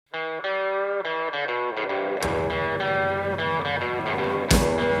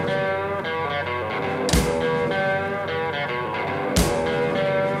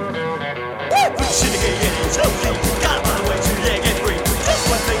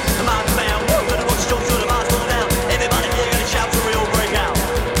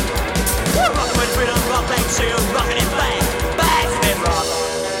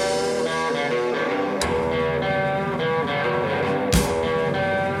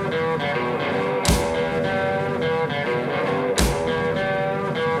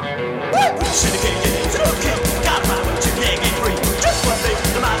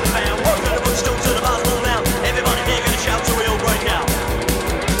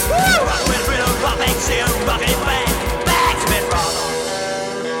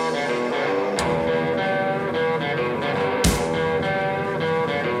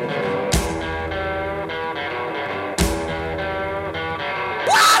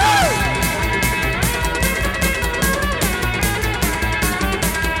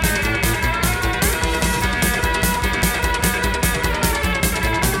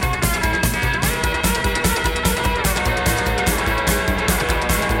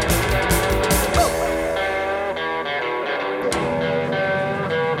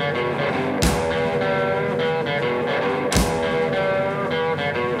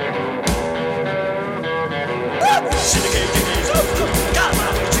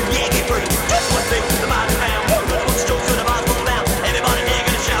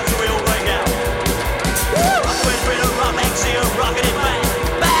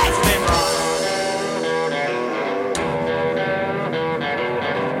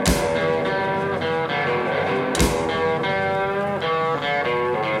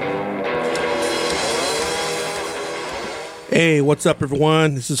Hey, what's up,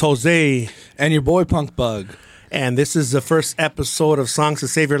 everyone? This is Jose. And your boy Punk Bug. And this is the first episode of Songs to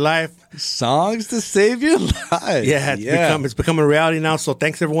Save Your Life. Songs to Save Your Life. Yeah, it's become a reality now. So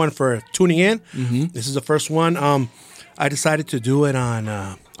thanks, everyone, for tuning in. Mm-hmm. This is the first one. I decided to do it on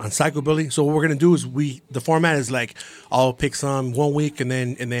Psychobilly. So what we're gonna do is the format is like I'll pick some one week and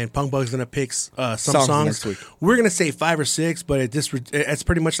then Punk Bug's gonna pick some songs. Next week. We're gonna say 5 or 6, but it's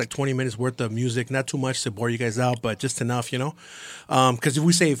pretty much like 20 minutes worth of music. Not too much to bore you guys out, but just enough, you know. Because if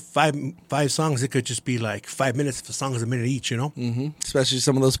we say five songs, it could just be like 5 minutes if the song is a minute each, you know. Mm-hmm. Especially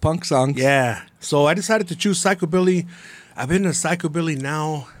some of those punk songs. Yeah. So I decided to choose Psychobilly. I've been to Psychobilly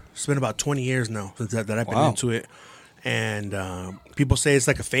now. It's been about 20 years now since that I've been into it. And people say it's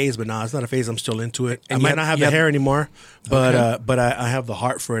like a phase, but no, it's not a phase. I'm still into it. I might not have the hair anymore, but I have the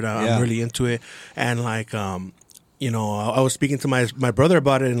heart for it. I'm really into it. And like, you know, I was speaking to my brother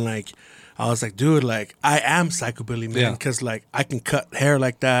about it, and like, I was like, dude, like, I am Psychobilly, man, because like I can cut hair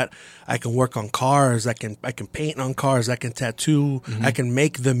like that. I can work on cars. I can paint on cars. I can tattoo. I can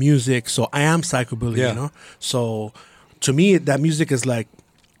make the music. So I am Psychobilly, you know. So to me, that music is like.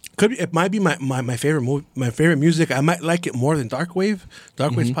 It might be my favorite my favorite music. I might like it more than Darkwave.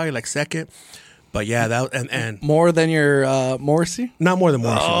 Darkwave's probably like second, but yeah, that and more than your Morrissey. Not more than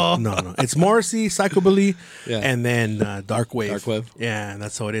Morrissey. Oh. No. It's Morrissey, Psychobilly, and then Darkwave. Darkwave. Yeah,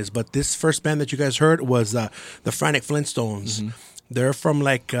 that's how it is. But this first band that you guys heard was the Frantic Flintstones. They're from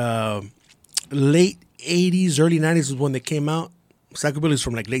like late '80s, early '90s is when they came out. Psychobilly's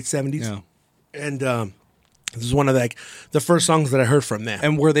from like late '70s, and. This is one of the first songs that I heard from them.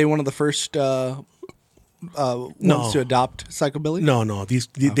 And were they one of the first ones to adopt Psychobilly? No.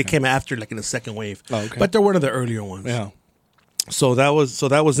 They came after, like in the second wave. Oh, okay. But they're one of the earlier ones. Yeah. So that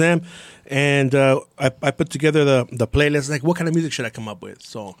was them, and I put together the playlist. Like, what kind of music should I come up with?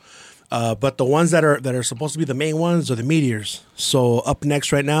 So, but the ones that are supposed to be the main ones are the Meteors. So up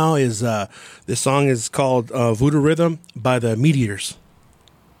next right now is this song is called Voodoo Rhythm by the Meteors.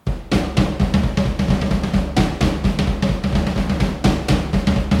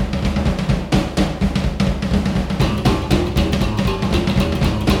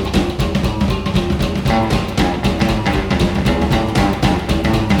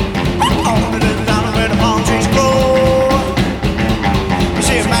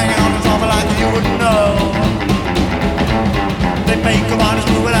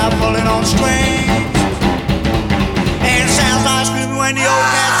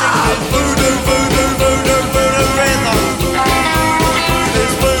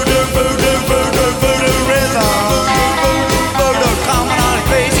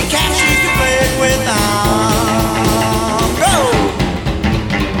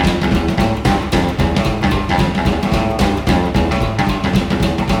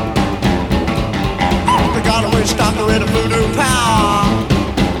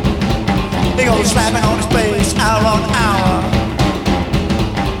 Slapping on his face hour on hour.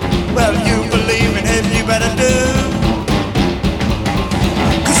 Well, you believe in him, you better do.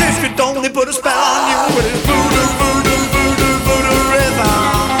 Cause if you don't, they put a spell on you with his voodoo, voodoo, voodoo, voodoo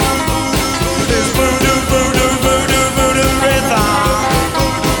rhythm. His voodoo, voodoo, voodoo, voodoo rhythm.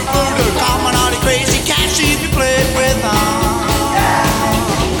 Voodoo, coming on the crazy cat, she be played with them.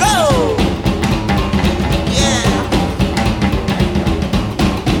 Go! Yeah.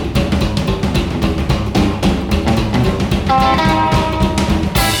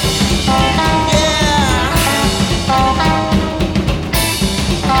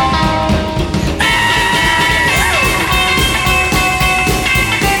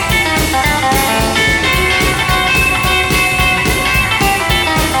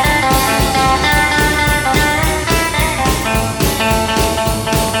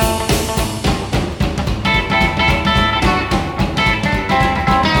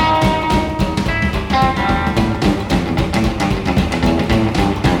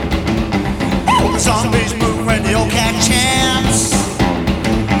 Zombies move when they all catch chance.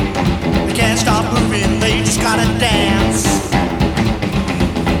 They can't stop moving, they just gotta dance.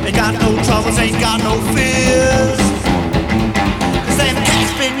 They got no troubles, ain't got no fears. Cause them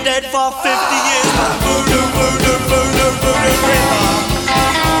cats been dead for 50 years. Voodoo, voodoo, voodoo, voodoo rhythm.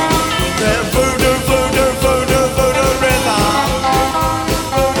 That voodoo, voodoo, voodoo, voodoo rhythm.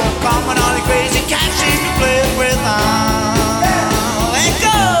 Voodoo, coming on the crazy cat, she's been playing with them.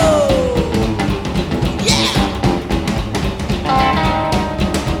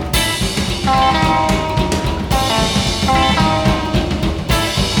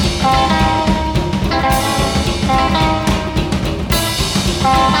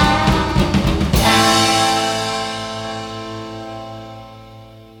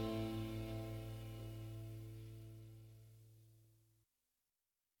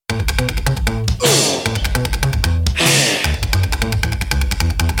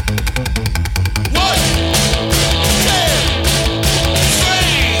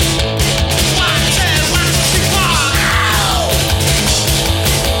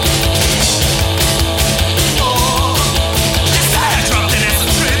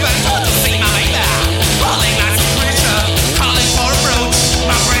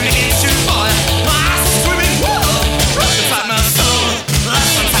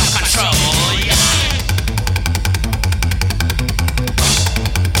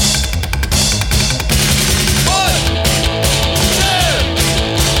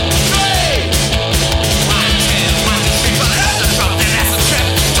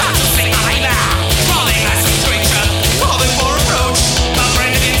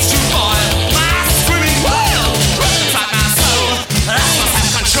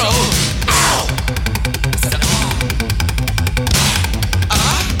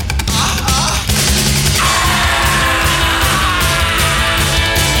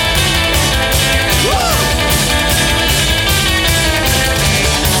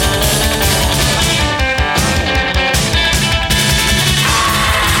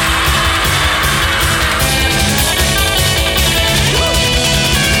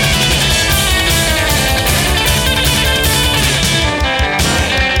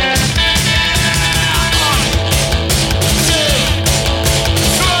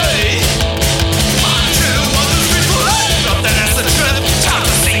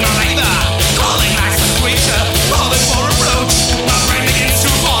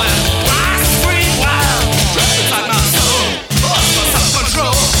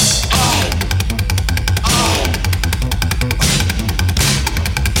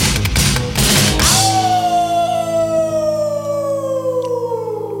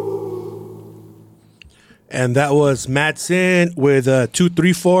 and that was Mad Sin with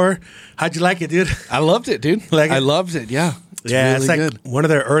 234. How'd you like it, dude? I loved it, dude. Like I it? loved it. Yeah. It's like one of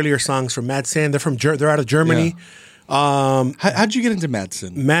their earlier songs from Mad Sin. They're out of Germany. How'd you get into Mad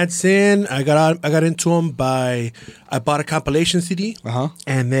Sin? Mad Sin, I got into them I bought a compilation CD,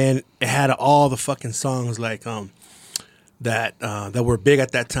 and then it had all the fucking songs like that were big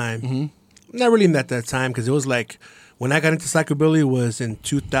at that time. Mm-hmm. Not really at that time because it was like when I got into psychobilly was in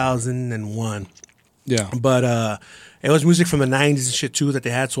 2001. Yeah, but it was music from the 90s and shit too that they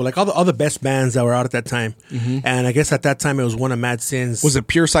had. So like all the best bands that were out at that time. Mm-hmm. And I guess at that time it was one of Mad Sin's. Was it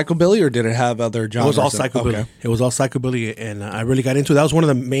pure psychobilly or did it have other genres? It was all psychobilly. Okay. It was all psychobilly, and I really got into it. That was one of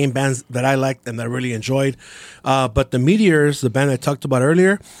the main bands that I liked and that I really enjoyed. But the Meteors, the band I talked about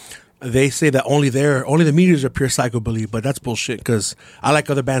earlier, they say that only the Meteors are pure psychobilly, but that's bullshit because I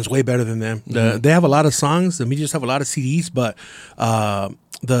like other bands way better than them. They have a lot of songs. The Meteors have a lot of CDs, but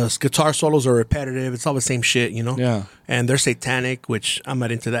the guitar solos are repetitive. It's all the same shit, you know? Yeah. And they're satanic, which I'm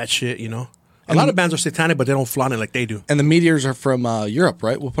not into that shit, you know? A lot of bands are satanic, but they don't flaunt it like they do. And the Meteors are from Europe,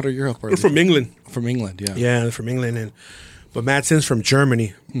 right? What part of Europe are they? They're from England. From England, yeah. Yeah, they're from England. But Mad Sin's from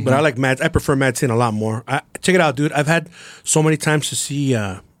Germany. Mm-hmm. But I prefer Mad Sin a lot more. Check it out, dude. I've had so many times to see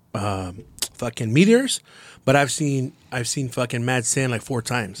fucking Meteors, but I've seen fucking Mad Sin like 4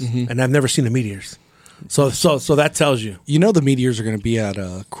 times, and I've never seen the Meteors. So that tells you. You know the Meteors are going to be at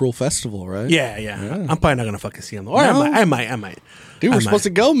a Cruel Festival, right? Yeah. I'm probably not going to fucking see them. Or no? I might. Dude, we're supposed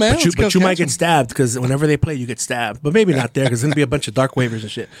to go, man. But you might get stabbed because whenever they play, you get stabbed. But maybe not there because there's going to be a bunch of dark wavers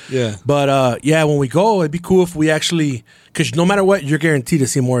and shit. Yeah. But when we go, it'd be cool if we actually, because no matter what, you're guaranteed to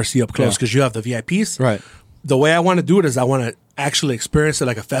see Morrissey up close because you have the VIPs. Right. The way I want to do it is I want to actually experience it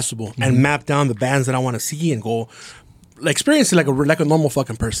like a festival and map down the bands that I want to see and go like experience it like a normal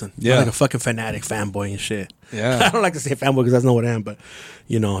fucking person. Yeah. Like a fucking fanatic fanboy and shit. Yeah. I don't like to say fanboy because that's not what I am, but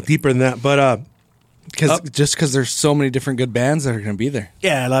deeper than that. But just because there's so many different good bands that are going to be there.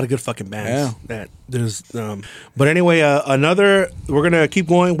 Yeah, a lot of good fucking bands. Yeah. That there's but anyway, we're going to keep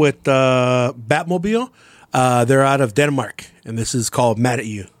going with Batmobile. They're out of Denmark and this is called Mad at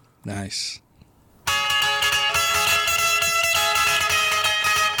You. Nice.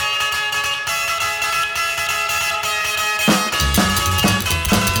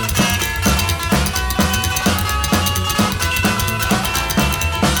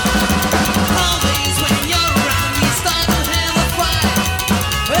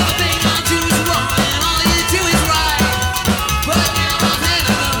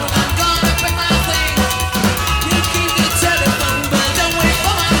 Telephone, but don't wait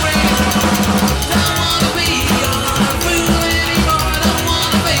for my ring.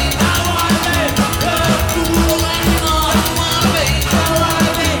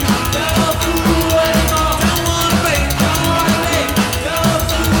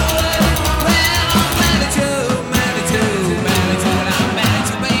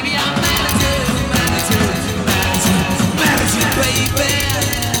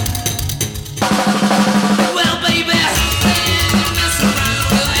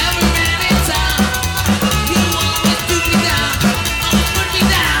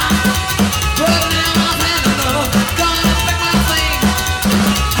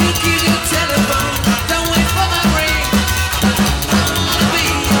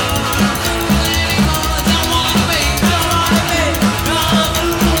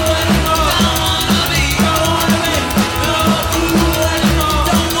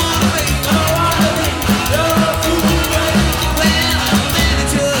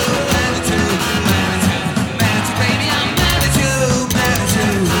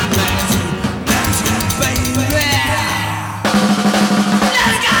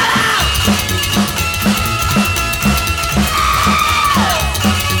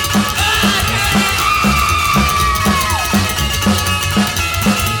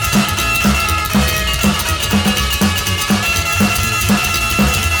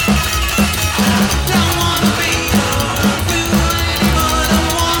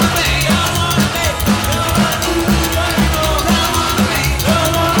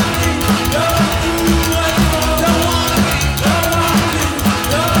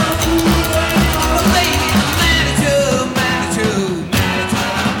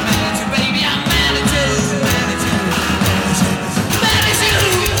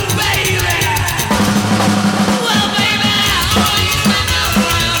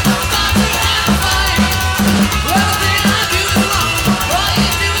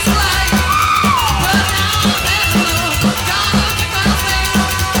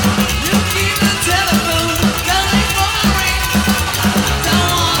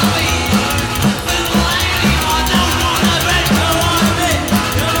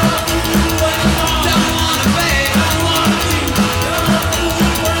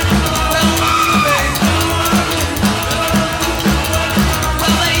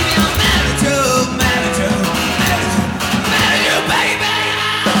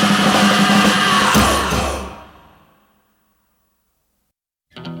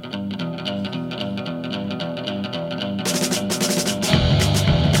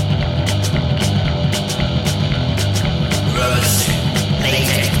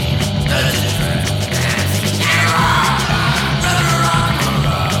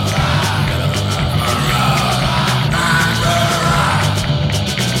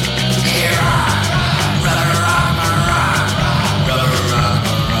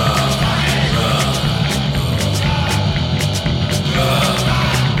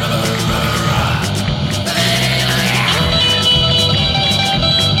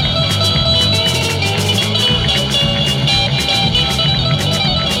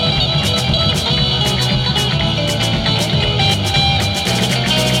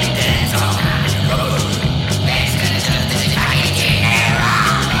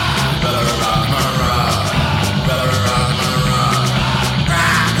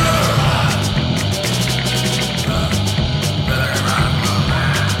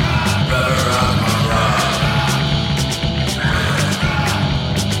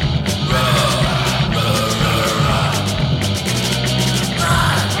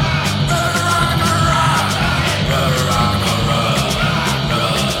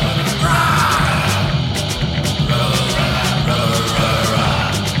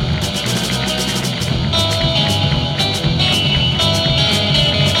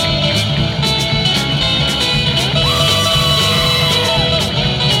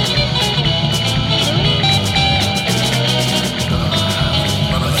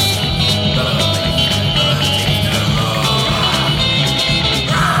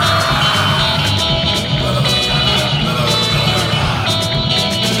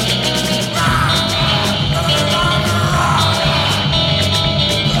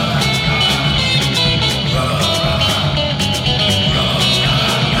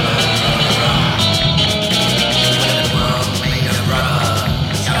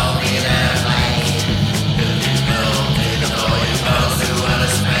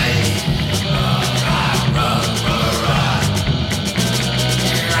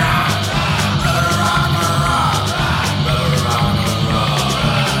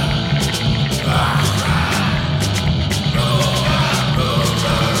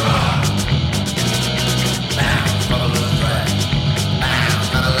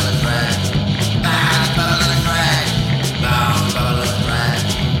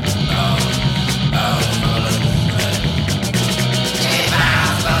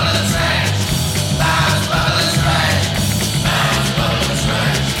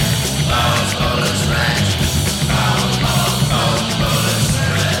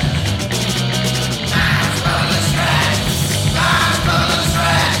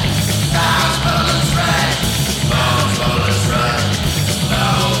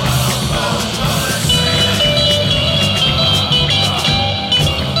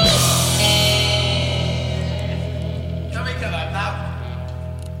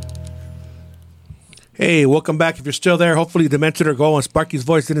 Hey, welcome back. If you're still there, hopefully Demented or Go and Sparky's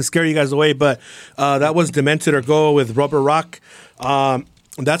voice didn't scare you guys away, but that was Demented or Go with Rubber Rock.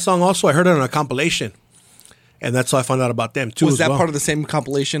 That song also, I heard it on a compilation, and that's how I found out about them too. Was that well. part of the same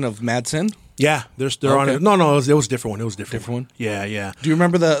compilation of Mad Sin? Yeah, they're on it. No, it was a different one. It was a different one. Yeah. Do you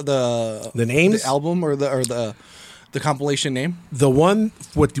remember the names? the album, or the compilation name? The one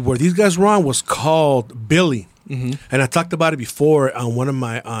where these guys were on was called Billy. Mm-hmm. And I talked about it before on one of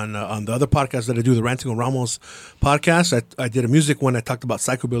my on the other podcasts that I do, the Ranting with Ramos podcast. I did a music one. I talked about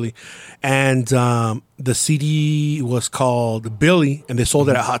Psychobilly, and the CD was called Billy, and they sold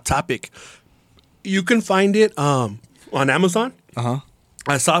it at Hot Topic. You can find it on Amazon.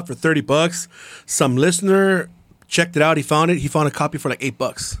 I saw it for $30. Some listener checked it out. He found it. He found a copy for like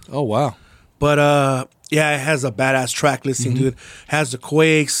 $8. Oh wow! But yeah, it has a badass track listing, dude. Has the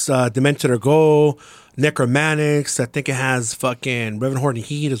Quakes, Demented or Go, Necromantics. I think it has fucking Reverend Horton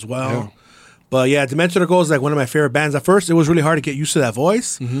Heat as well. Yeah. But yeah, Demented or Go is like one of my favorite bands. At first, it was really hard to get used to that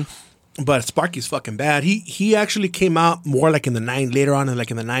voice. But Sparky's fucking bad. He actually came out more like in the later on, like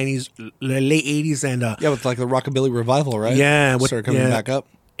in the 90s, late 80s, and yeah, with like the Rockabilly revival, right? Yeah, started coming back up.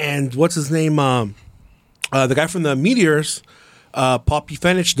 And what's his name? The guy from the Meteors, Paul P.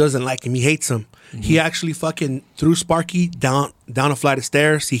 Fenich, doesn't like him. He hates him. He actually fucking threw Sparky down a flight of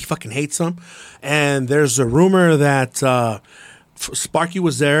stairs. He fucking hates him. And there's a rumor that Sparky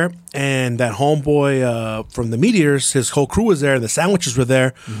was there, and that homeboy from the Meteors, his whole crew was there, and the sandwiches were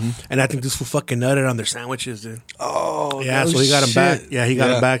there. And I think this fool fucking nutted on their sandwiches, dude. Oh, yeah. So he got him back. Yeah, he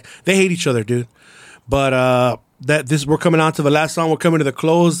got him back. They hate each other, dude. But we're coming on to the last song. We're coming to the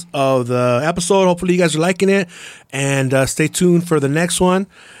close of the episode. Hopefully you guys are liking it, and stay tuned for the next one.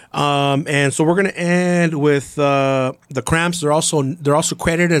 And so we're gonna end with the Cramps. They're also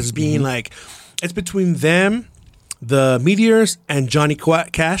credited as being like, it's between them, the Meteors, and Johnny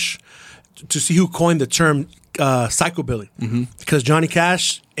Cash to see who coined the term psychobilly. Because Johnny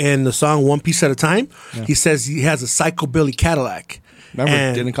Cash in the song One Piece at a Time, he says he has a psychobilly Cadillac. Remember,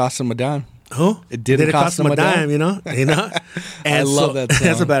 it didn't cost him a dime. Who? It didn't cost him a dime. You know. And I love that song.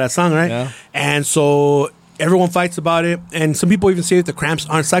 That's a badass song, right? Yeah. And so everyone fights about it, and some people even say that the Cramps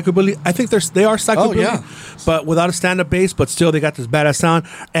aren't psychobilly. I think they are psychobilly, but without a stand-up bass. But still, they got this badass sound.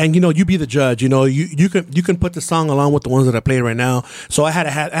 And you be the judge. You can put the song along with the ones that I played right now. So I had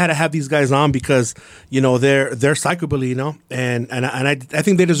to have these guys on because they're psychobilly. And I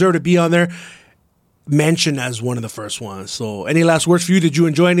think they deserve to be on there. Mentioned as one of the first ones. So any last words for you? Did you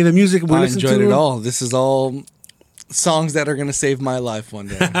enjoy any of the music we listened to? I enjoyed it all. This is all songs that are going to save my life one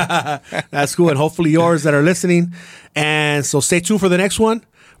day. That's cool. And hopefully yours that are listening. And so stay tuned for the next one.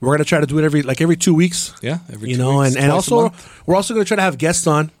 We're going to try to do it every 2 weeks. Yeah. Every 2 weeks. And also we're also going to try to have guests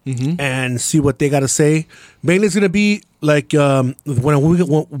on and see what they got to say. Mainly it's going to be like when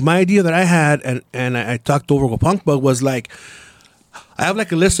my idea that I had and I talked over with Punk Bug was like, I have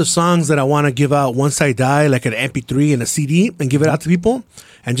like a list of songs that I want to give out once I die, like an MP3 and a CD, and give it out to people,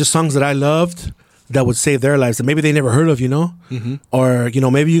 and just songs that I loved that would save their lives that maybe they never heard of, or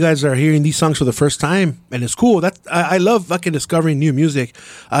maybe you guys are hearing these songs for the first time, and it's cool. I love fucking discovering new music.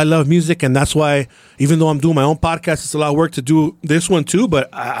 I love music, and that's why even though I'm doing my own podcast, it's a lot of work to do this one too. But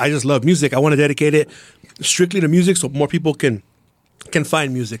I just love music. I want to dedicate it strictly to music, so more people can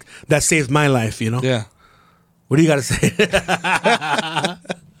find music that saves my life. Yeah. What do you got to say?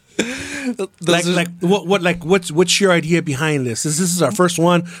 What's your idea behind this? This is our first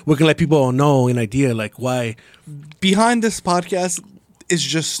one. We can let people know an idea, like why. Behind this podcast is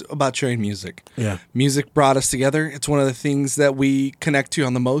just about sharing music. Yeah. Music brought us together. It's one of the things that we connect to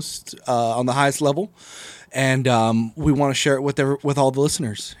on the highest level. And we want to share it with all the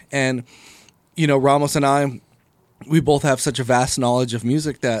listeners. And, Ramos and I, we both have such a vast knowledge of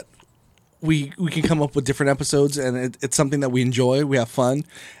music that we can come up with different episodes, and it's something that we enjoy. We have fun,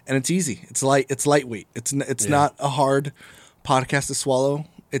 and it's easy. It's lightweight. It's not a hard podcast to swallow.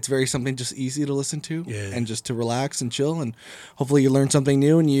 It's very something just easy to listen to and just to relax and chill. And hopefully you learn something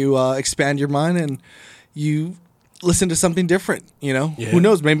new and you expand your mind and you listen to something different. Who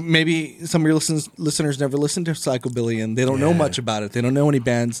knows? Maybe some of your listeners never listened to psychobilly and they don't know much about it. They don't know any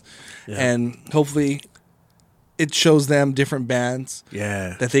bands, and hopefully it shows them different bands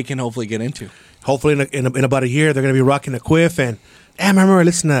that they can hopefully get into. Hopefully in about a year, they're going to be rocking a Quiff and, damn, I remember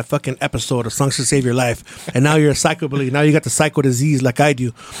listening to that fucking episode of Songs to Save Your Life. And now you're a psychobilly. Now you got the psycho disease like I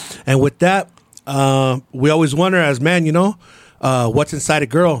do. And with that, we always wonder as men, what's inside a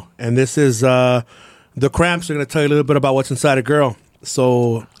girl. And this is the Cramps are going to tell you a little bit about what's inside a girl.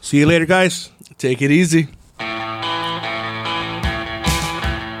 So see you later, guys. Take it easy.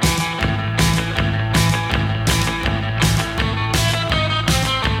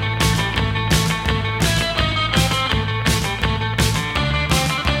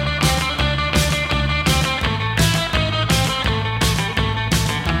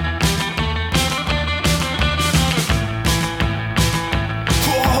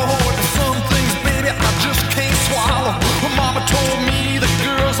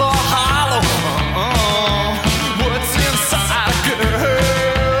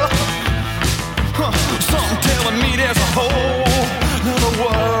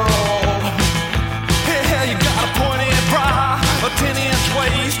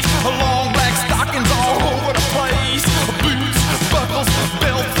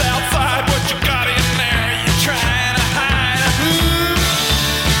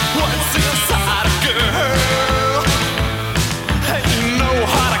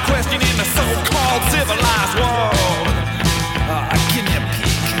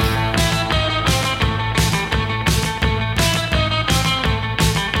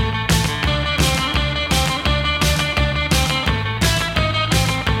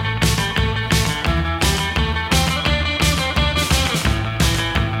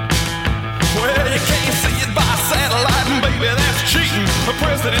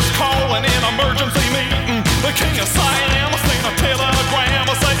 president's calling an emergency meeting. The king of